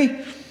 aren't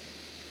they?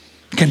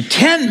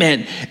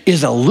 Contentment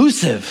is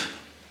elusive.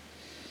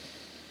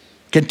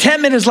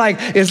 Contentment is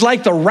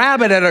like the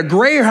rabbit at a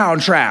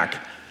greyhound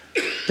track.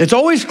 It's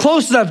always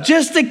close enough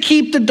just to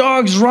keep the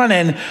dogs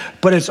running,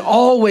 but it's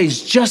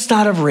always just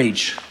out of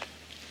reach.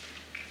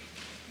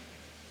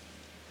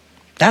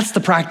 That's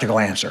the practical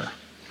answer.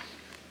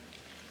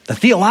 The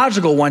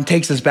theological one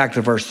takes us back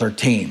to verse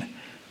 13,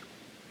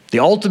 the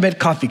ultimate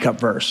coffee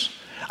cup verse.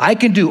 I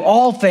can do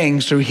all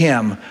things through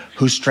him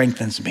who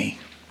strengthens me.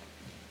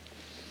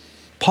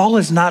 Paul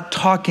is not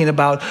talking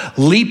about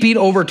leaping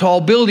over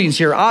tall buildings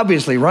here,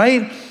 obviously,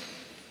 right?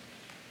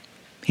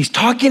 He's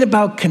talking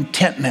about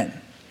contentment.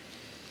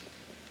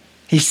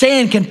 He's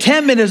saying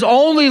contentment is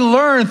only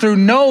learned through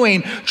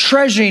knowing,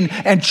 treasuring,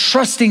 and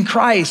trusting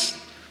Christ.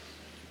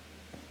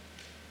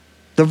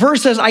 The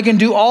verse says, I can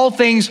do all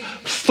things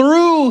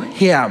through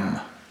him.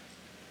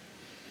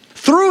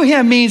 Through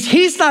him means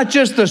he's not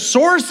just the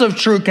source of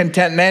true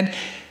contentment,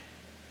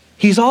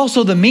 he's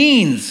also the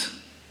means.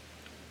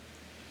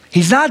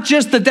 He's not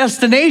just the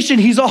destination,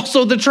 he's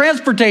also the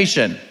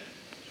transportation.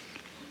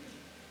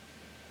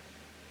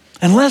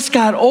 Unless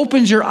God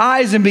opens your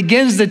eyes and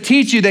begins to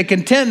teach you that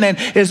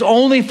contentment is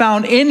only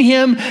found in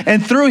him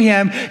and through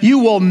him, you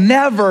will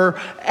never,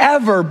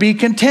 ever be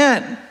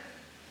content.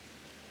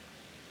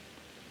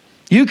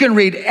 You can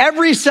read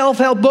every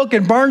self-help book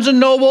in Barnes &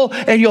 Noble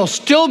and you'll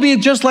still be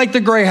just like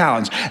the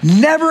greyhounds,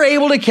 never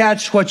able to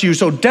catch what you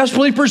so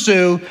desperately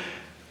pursue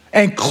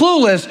and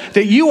clueless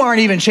that you aren't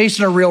even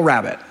chasing a real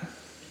rabbit.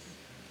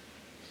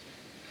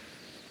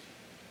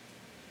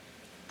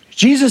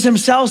 Jesus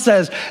himself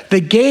says, the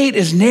gate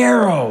is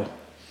narrow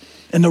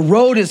and the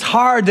road is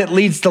hard that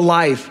leads to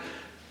life,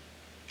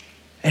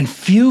 and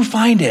few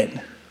find it.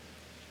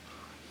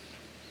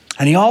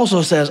 And he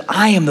also says,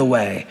 I am the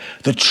way,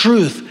 the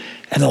truth,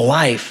 and the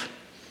life.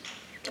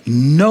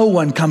 No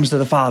one comes to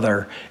the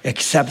Father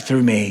except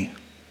through me.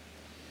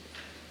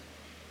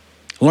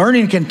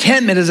 Learning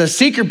contentment is a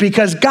secret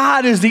because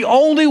God is the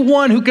only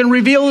one who can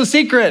reveal the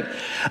secret.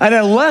 And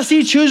unless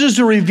he chooses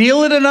to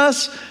reveal it in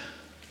us,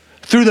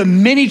 through the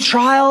many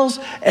trials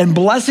and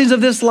blessings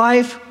of this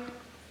life,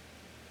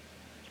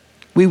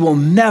 we will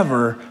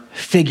never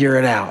figure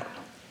it out.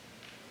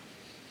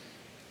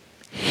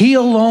 He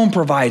alone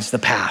provides the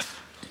path,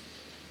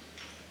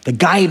 the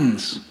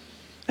guidance,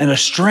 and the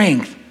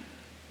strength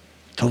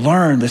to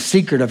learn the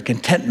secret of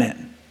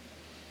contentment.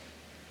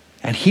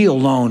 And he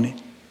alone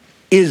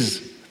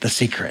is the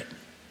secret.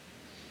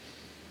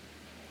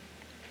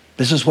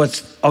 This is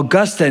what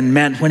Augustine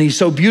meant when he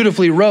so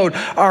beautifully wrote,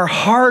 our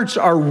hearts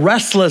are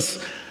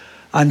restless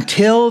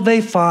until they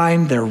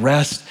find their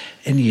rest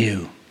in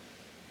you.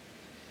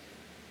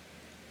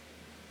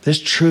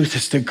 This truth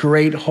is the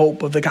great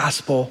hope of the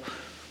gospel.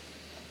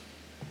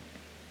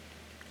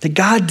 That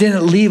God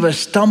didn't leave us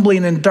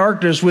stumbling in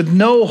darkness with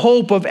no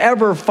hope of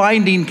ever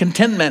finding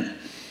contentment.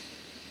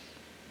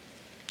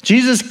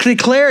 Jesus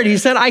declared, he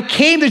said, I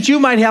came that you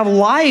might have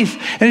life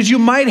and that you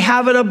might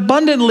have it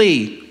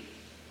abundantly.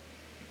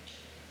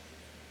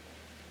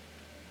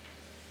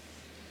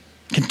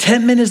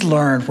 Contentment is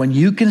learned when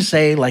you can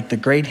say, like the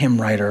great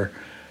hymn writer,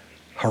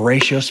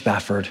 Horatio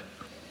Spafford,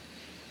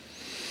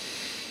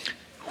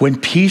 when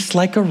peace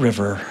like a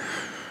river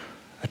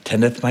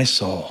attendeth my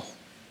soul,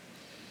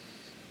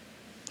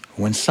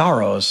 when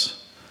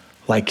sorrows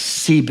like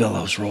sea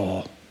billows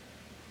roll,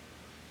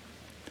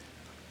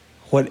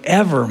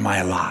 whatever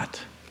my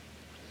lot,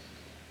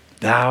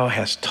 thou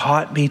hast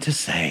taught me to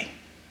say,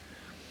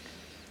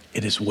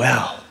 it is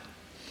well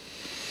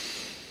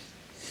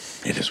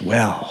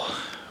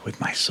with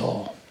my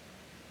soul.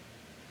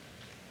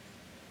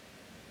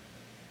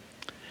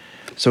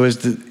 So as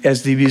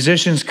the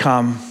musicians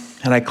come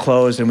and I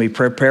close and we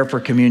prepare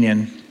for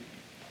communion,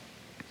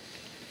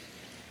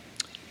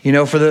 you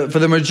know, for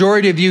the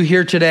majority of you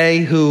here today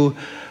who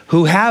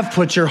have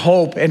put your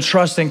hope and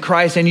trust in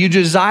Christ and you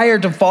desire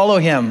to follow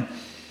him,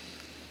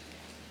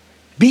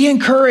 be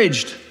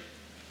encouraged.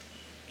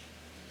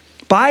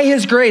 By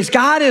his grace,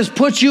 God has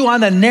put you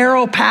on the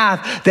narrow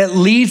path that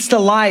leads to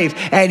life,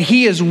 and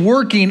he is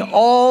working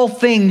all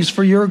things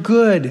for your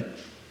good.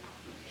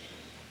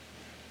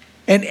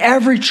 And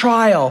every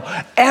trial,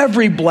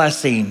 every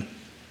blessing,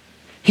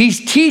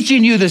 he's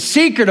teaching you the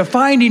secret of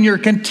finding your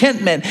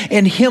contentment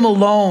in him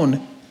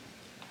alone.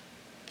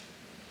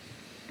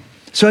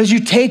 So as you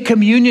take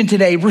communion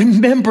today,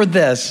 remember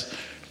this.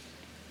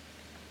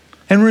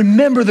 And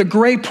remember the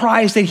great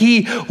price that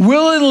he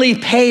willingly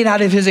paid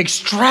out of his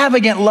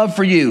extravagant love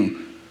for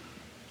you,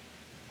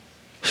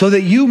 so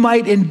that you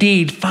might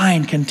indeed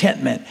find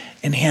contentment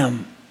in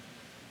him.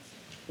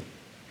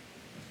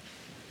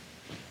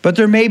 But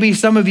there may be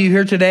some of you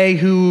here today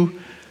who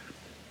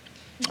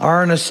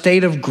are in a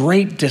state of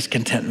great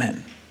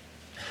discontentment.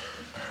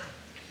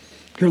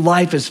 Your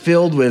life is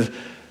filled with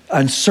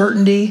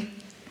uncertainty,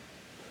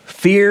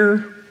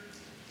 fear,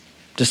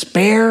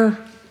 despair,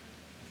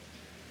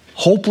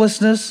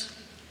 hopelessness.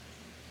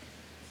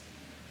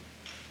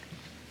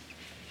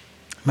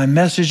 My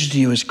message to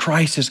you is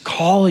Christ is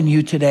calling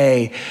you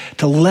today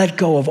to let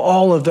go of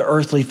all of the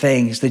earthly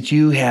things that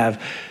you have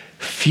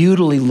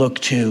futilely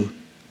looked to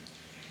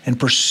and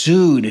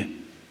pursued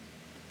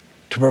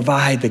to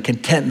provide the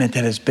contentment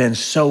that has been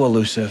so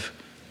elusive.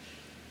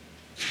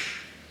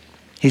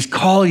 He's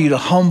calling you to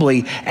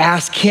humbly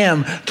ask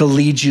him to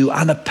lead you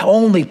on the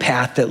only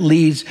path that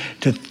leads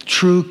to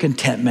true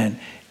contentment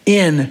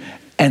in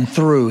and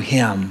through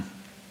him.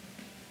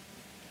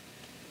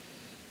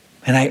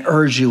 And I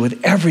urge you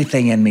with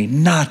everything in me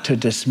not to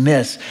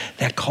dismiss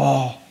that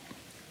call.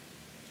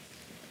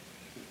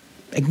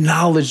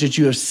 Acknowledge that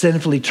you have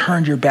sinfully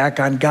turned your back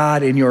on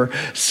God in your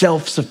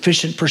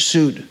self-sufficient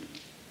pursuit.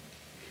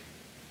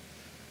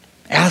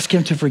 Ask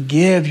him to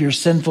forgive your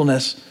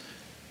sinfulness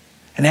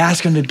and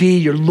ask him to be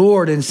your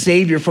Lord and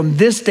Savior from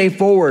this day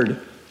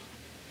forward.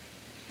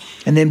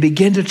 And then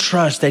begin to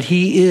trust that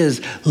he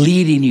is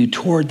leading you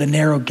toward the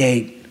narrow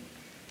gate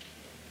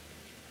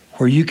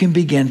where you can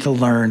begin to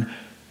learn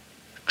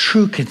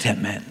true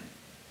contentment.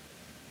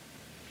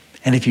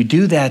 And if you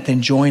do that,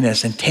 then join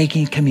us in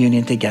taking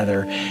communion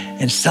together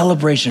in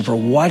celebration for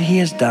what he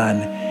has done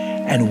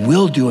and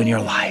will do in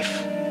your life.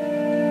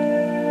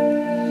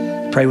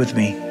 Pray with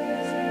me.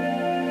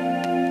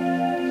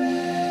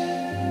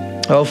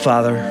 Oh,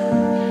 Father,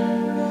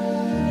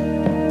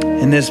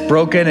 in this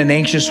broken and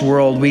anxious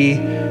world,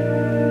 we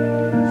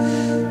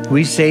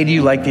say to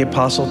you like the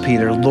Apostle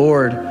Peter,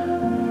 Lord,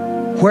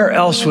 where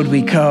else would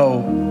we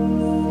go?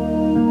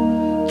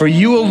 For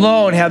you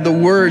alone have the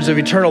words of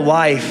eternal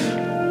life.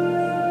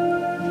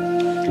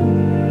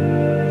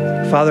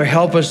 Father,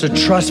 help us to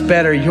trust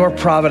better your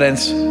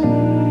providence,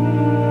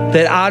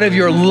 that out of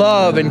your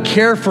love and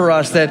care for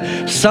us,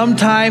 that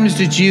sometimes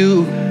did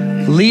you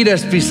lead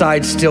us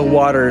beside still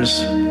waters,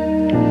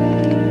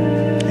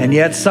 and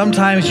yet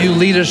sometimes you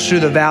lead us through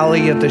the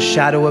valley of the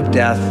shadow of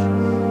death.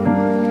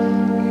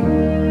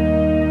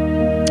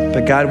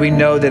 But God, we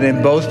know that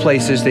in both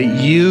places that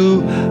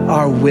you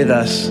are with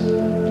us,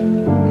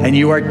 and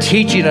you are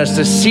teaching us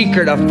the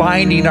secret of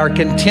finding our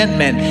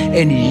contentment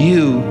in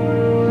you.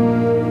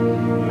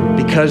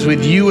 Because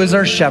with you as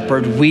our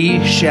shepherd,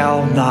 we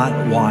shall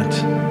not want.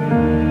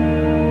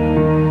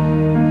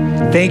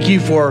 Thank you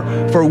for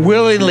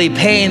willingly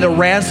paying the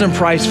ransom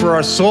price for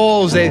our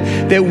souls,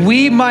 that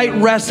we might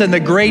rest in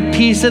the great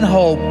peace and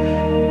hope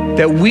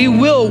that we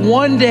will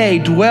one day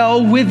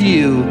dwell with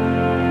you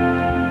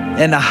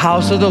in the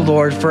house of the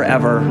Lord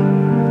forever,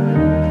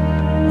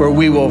 where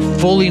we will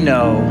fully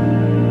know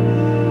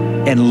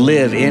and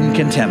live in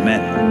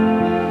contentment.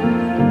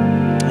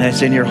 And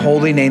it's in your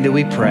holy name that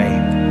we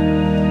pray.